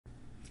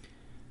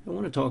I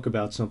want to talk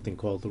about something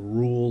called the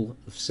Rule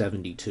of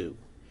 72.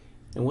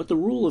 And what the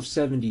Rule of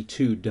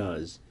 72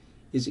 does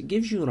is it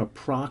gives you an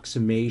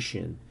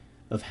approximation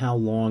of how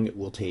long it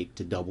will take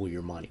to double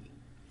your money.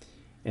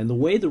 And the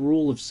way the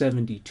Rule of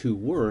 72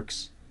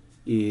 works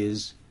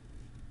is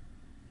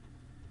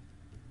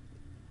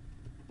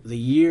the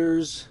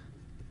years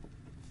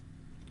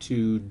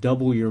to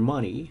double your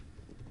money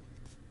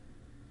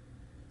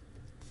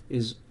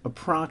is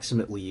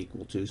approximately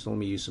equal to, so let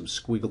me use some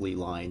squiggly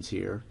lines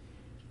here,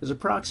 is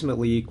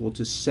approximately equal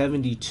to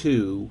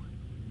 72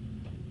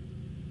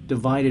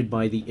 divided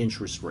by the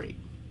interest rate.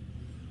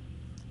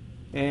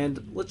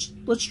 And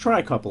let's try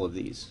a couple of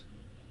these.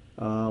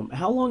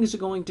 How long is it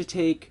going to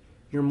take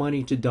your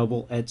money to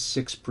double at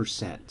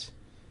 6%?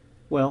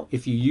 Well,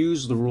 if you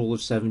use the rule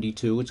of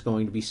 72, it's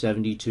going to be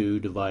 72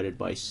 divided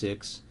by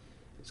 6.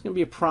 It's going to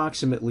be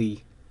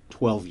approximately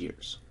 12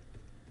 years.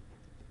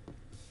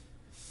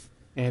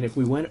 And if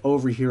we went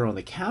over here on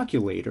the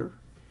calculator,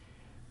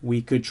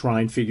 we could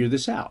try and figure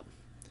this out.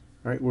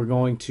 All right,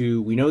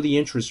 we know the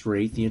interest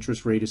rate. The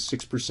interest rate is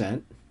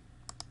 6%.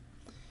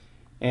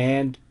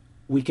 And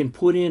we can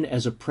put in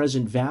as a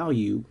present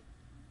value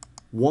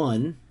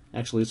 1.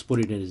 Actually, let's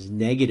put it in as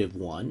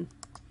 -1.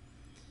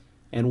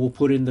 And we'll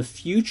put in the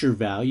future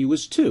value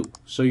as 2.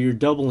 So you're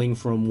doubling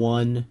from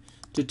 1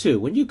 to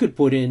 2. And you could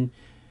put in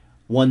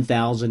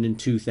 1,000 and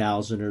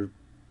 2,000 or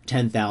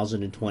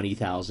 10,000 and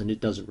 20,000. It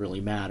doesn't really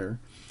matter.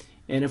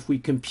 And if we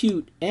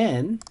compute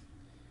n,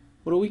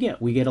 what do we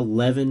get? We get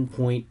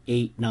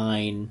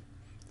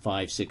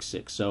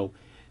 11.89566. So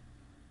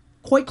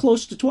quite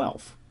close to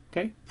 12.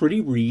 Okay,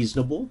 pretty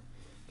reasonable.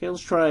 Okay,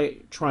 let's try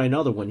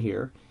another one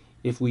here.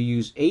 If we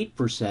use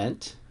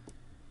 8%,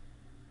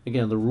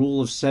 again, the rule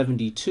of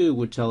 72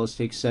 would tell us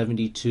take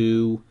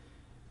 72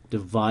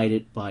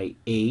 divided by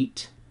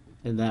 8,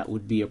 and that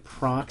would be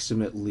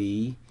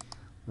approximately,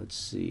 let's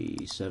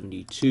see,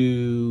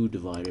 72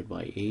 divided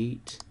by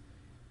 8,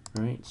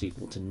 right? It's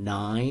equal to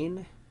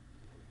 9.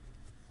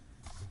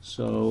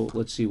 So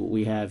let's see what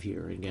we have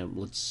here. Again,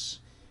 let's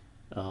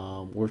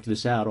work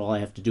this out. All I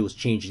have to do is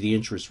change the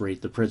interest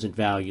rate. The present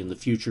value and the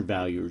future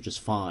value are just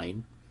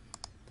fine.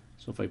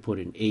 So if I put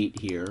in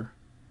 8 here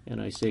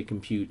and I say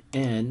compute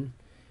n,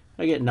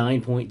 I get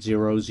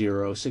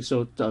 9.006.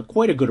 So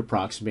quite a good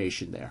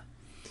approximation there.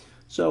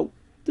 So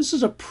this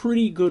is a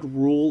pretty good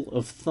rule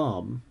of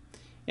thumb.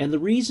 And the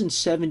reason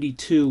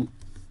 72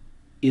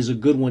 is a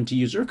good one to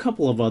use, there are a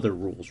couple of other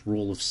rules.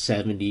 Rule of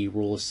 70,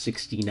 rule of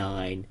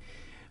 69,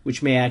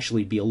 which may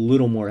actually be a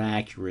little more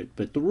accurate.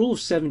 But the rule of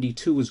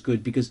 72 is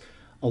good because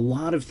a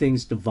lot of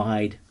things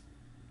divide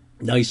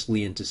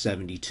nicely into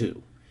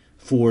 72.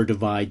 4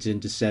 divides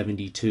into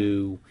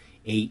 72,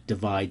 8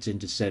 divides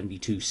into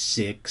 72,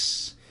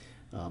 6,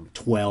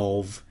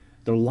 12.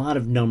 There are a lot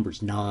of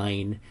numbers,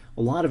 9.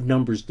 A lot of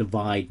numbers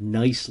divide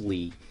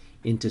nicely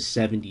into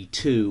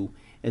 72,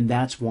 and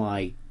that's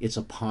why it's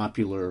a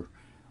popular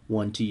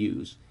one to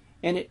use.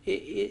 And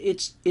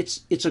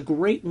it's a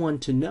great one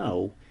to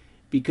know,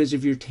 because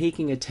if you're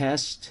taking a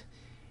test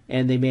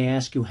and they may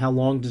ask you how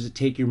long does it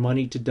take your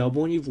money to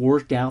double, and you've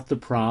worked out the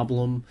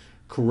problem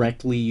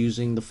correctly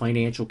using the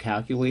financial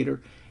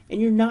calculator, and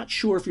you're not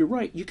sure if you're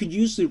right, you could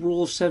use the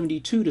rule of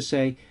 72 to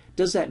say,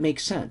 does that make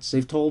sense?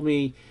 They've told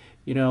me,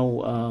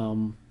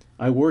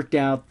 I worked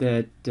out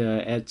that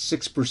at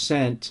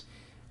 6%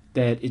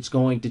 that it's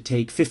going to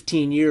take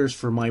 15 years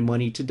for my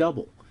money to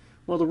double.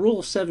 Well, the rule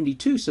of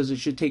 72 says it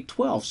should take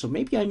 12, so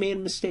maybe I made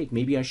a mistake.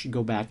 Maybe I should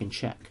go back and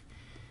check.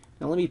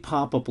 Now let me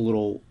pop up a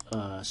little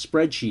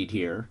spreadsheet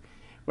here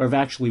where I've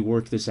actually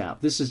worked this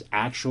out. This is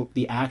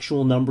the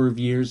actual number of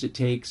years it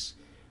takes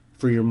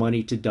for your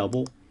money to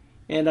double.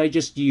 And I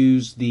just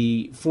use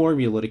the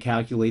formula to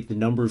calculate the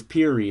number of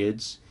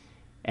periods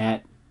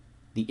at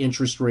the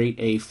interest rate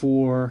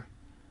A4.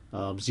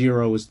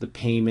 0 is the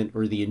payment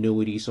or the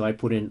annuity, so I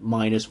put in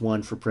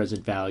 -1 for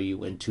present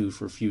value and 2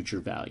 for future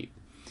value.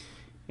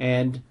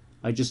 And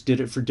I just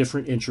did it for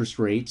different interest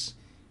rates.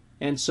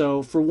 And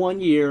so for 1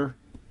 year,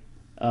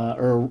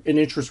 or an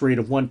interest rate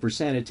of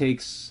 1%, it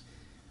takes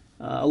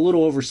a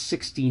little over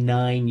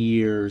 69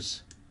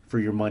 years for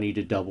your money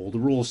to double. The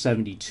rule of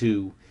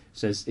 72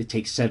 says it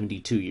takes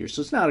 72 years.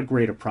 So it's not a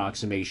great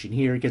approximation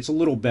here. It gets a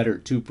little better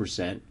at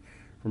 2%.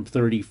 From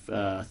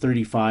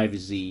 35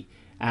 is the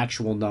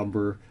actual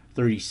number,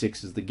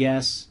 36 is the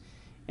guess.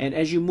 And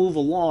as you move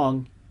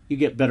along, you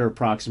get better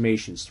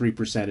approximations.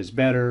 3% is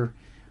better.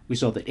 We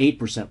saw that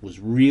 8% was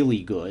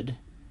really good.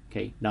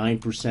 Okay,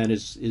 9%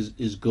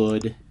 is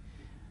good.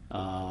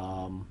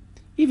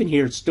 Even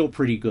here, it's still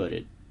pretty good.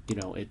 At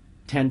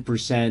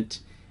 10%,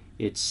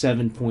 it's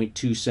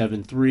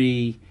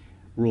 7.273.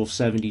 Rule of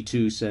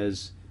 72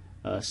 says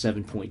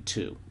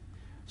 7.2.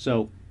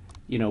 So,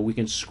 we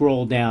can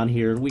scroll down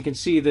here and we can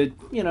see that,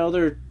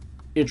 there are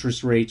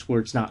interest rates where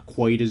it's not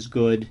quite as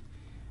good,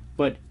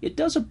 but it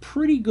does a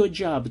pretty good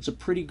job. It's a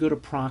pretty good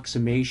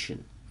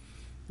approximation.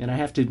 And I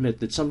have to admit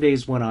that some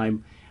days when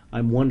I'm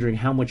wondering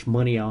how much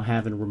money I'll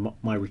have in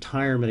my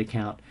retirement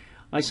account,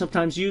 I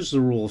sometimes use the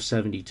rule of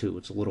 72.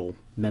 It's a little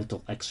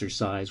mental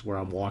exercise where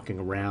I'm walking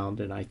around,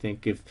 and I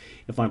think if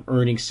I'm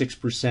earning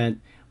 6%,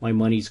 my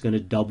money's going to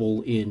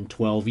double in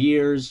 12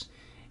 years,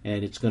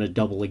 and it's going to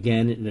double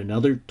again in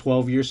another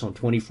 12 years. So in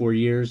 24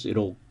 years,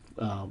 it'll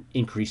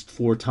increase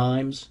 4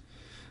 times.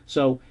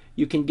 So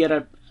you can get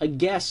a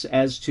guess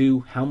as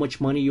to how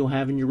much money you'll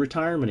have in your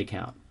retirement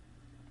account.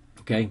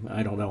 Okay,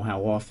 I don't know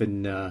how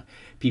often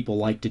people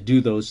like to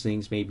do those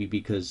things, maybe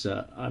because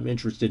I'm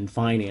interested in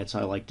finance,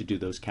 I like to do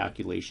those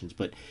calculations.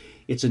 But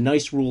it's a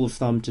nice rule of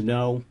thumb to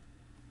know.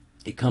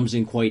 It comes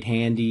in quite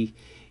handy.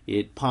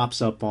 It pops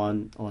up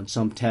on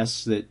some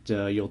tests that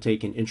you'll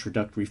take in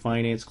introductory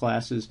finance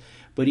classes.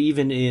 But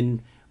even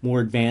in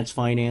more advanced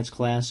finance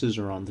classes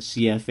or on the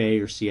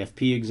CFA or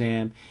CFP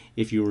exam,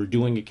 if you were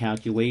doing a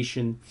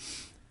calculation,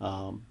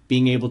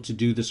 being able to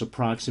do this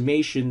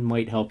approximation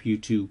might help you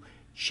to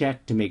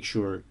check to make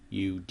sure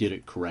you did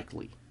it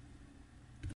correctly.